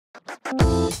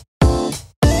This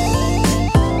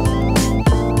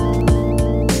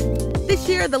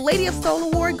year, the Lady of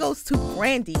Soul Award goes to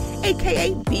Brandy,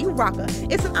 aka B Rocka.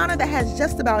 It's an honor that has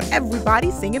just about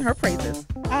everybody singing her praises.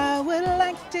 I would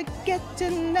like to get to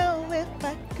know if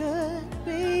I could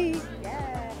be.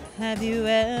 Have you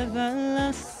ever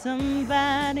lost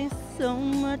somebody so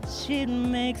much it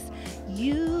makes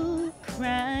you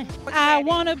cry? I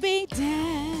wanna be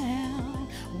down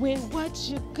with what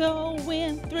you're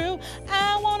going through.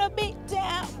 I wanna be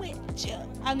down with you.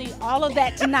 I need all of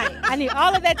that tonight. I need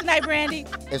all of that tonight, Brandy.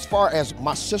 As far as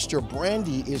my sister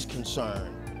Brandy is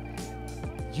concerned,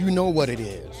 you know what it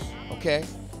is, okay?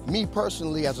 Me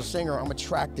personally, as a singer, I'm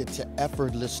attracted to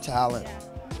effortless talent,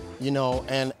 you know,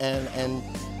 and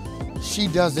she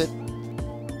does it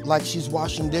like she's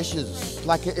washing dishes,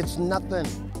 like it's nothing.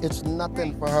 It's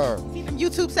nothing for her.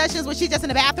 YouTube sessions where she's just in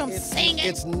the bathroom singing.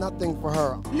 It's nothing for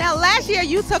her. Now, last year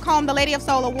you took home the Lady of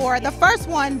Soul Award. The first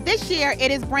one, this year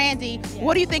it is Brandy.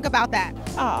 What do you think about that?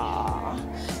 Aw,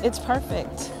 it's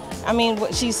perfect. I mean,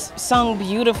 she's sung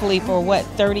beautifully for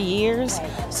 30 years,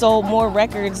 sold more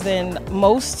records than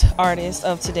most artists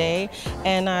of today,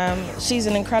 and she's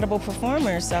an incredible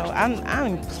performer. So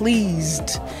I'm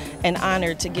pleased and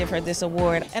honored to give her this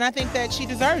award. And I think that she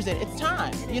deserves it. It's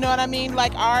time. You know what I mean?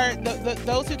 Like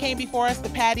those who came before us, the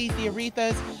Patties, the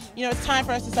Arethas. You know, it's time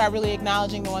for us to start really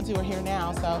acknowledging the ones who are here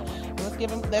now. So let's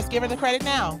give her the credit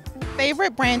now.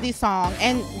 Favorite Brandy song,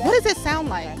 and what does it sound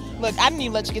like? Look, I didn't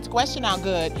even let you get the question out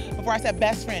good before I said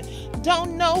best friend.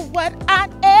 Don't know what I'd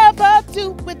ever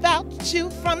do without you,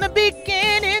 from the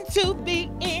beginning to the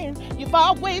end. You've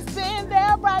always been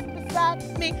there right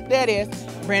beside me. There it is.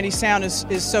 Brandy's sound is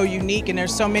so unique, and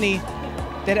there's so many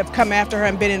that have come after her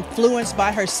and been influenced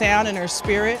by her sound and her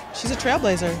spirit. She's a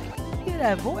trailblazer. Hear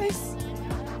that voice?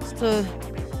 It's the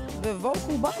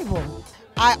vocal Bible.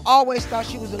 I always thought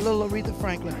she was a little Aretha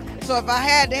Franklin. So if I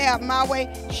had to have my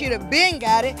way, she'd have been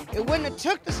got it. It wouldn't have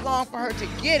took this long for her to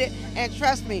get it. And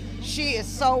trust me, she is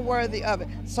so worthy of it.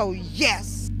 So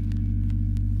yes.